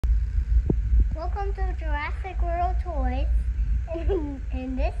welcome to Jurassic World Toys,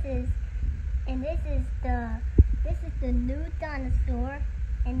 and this is the new dinosaur.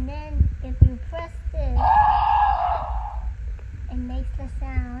 And then if you press this, it makes the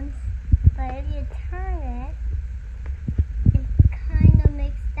sounds. But if you turn it, it kind of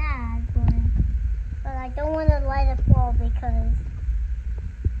makes that one. But I don't want to let it fall because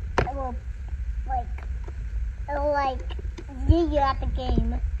it will yeet you at the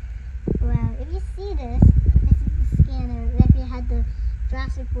game. Well, if you see this is the scanner. If you had the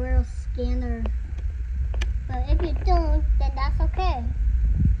Jurassic World scanner. But if you don't, then that's okay.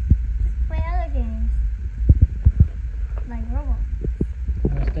 Just play other games. Like Roblox.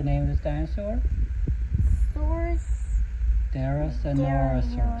 What's the name of this dinosaur?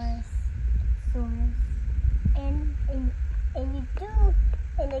 TheriZinosaurus. And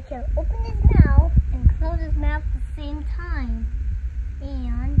it can open his mouth and close his mouth at the same time.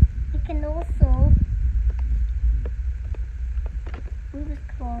 And it can also move his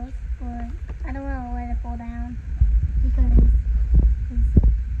claws, but I don't want to let it fall down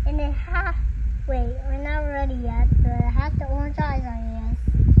wait, we're not ready yet, but it has the orange eyes on it, yes.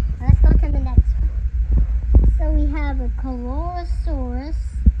 Let's go to the next one. So we have a Coelurus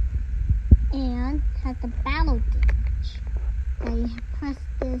and has the battle damage. Now you press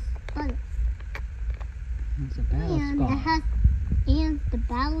this button. It's a battle scar. And the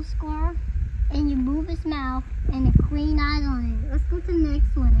battle scar, and you move his mouth and the green eyes on it. Let's go to the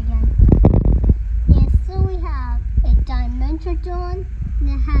next one again. And so we have a Dimetrodon, and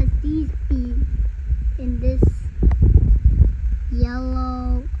it has these feet and this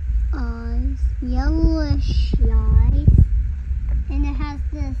yellow eyes, yellowish eyes, and it has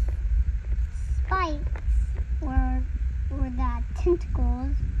this spikes or that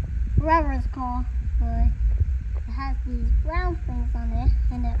tentacles, whatever it's called, but it has these brown things on it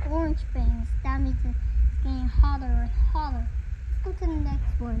and the orange things. That means it's getting hotter and hotter. Let's go to the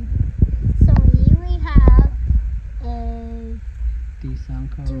next one. So here we have a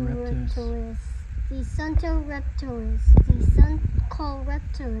Dsungaripterus,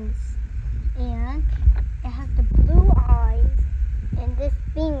 and it has the blue eyes and this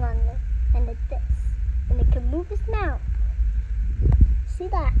thing on it, and it can move its mouth. See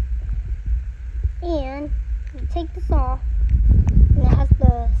that? And you take this off, and it has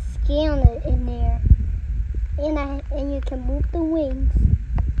the skin on it in there, and you can move the wings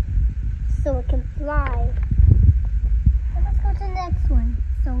so it can fly. So let's go to the next one.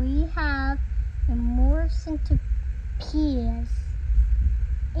 So we have the Moros Intrepidus,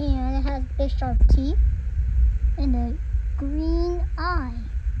 and it has big sharp teeth and a green eye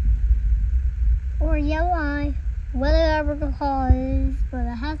or yellow eye, whatever the call is, but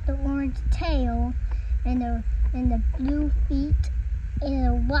it has the orange tail and the blue feet and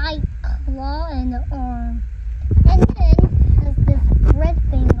a white claw and the arm, and then it has this red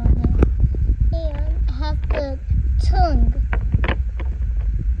thing on it, and it has the tongue,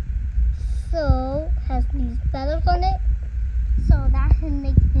 so it has these feathers on it, so that can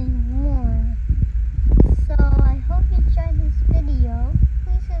make me warm. So I hope you enjoyed this video.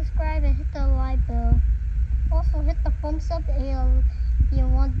 Please subscribe and hit the like bell. Also hit the thumbs up if you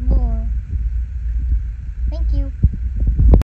want more. Thank you.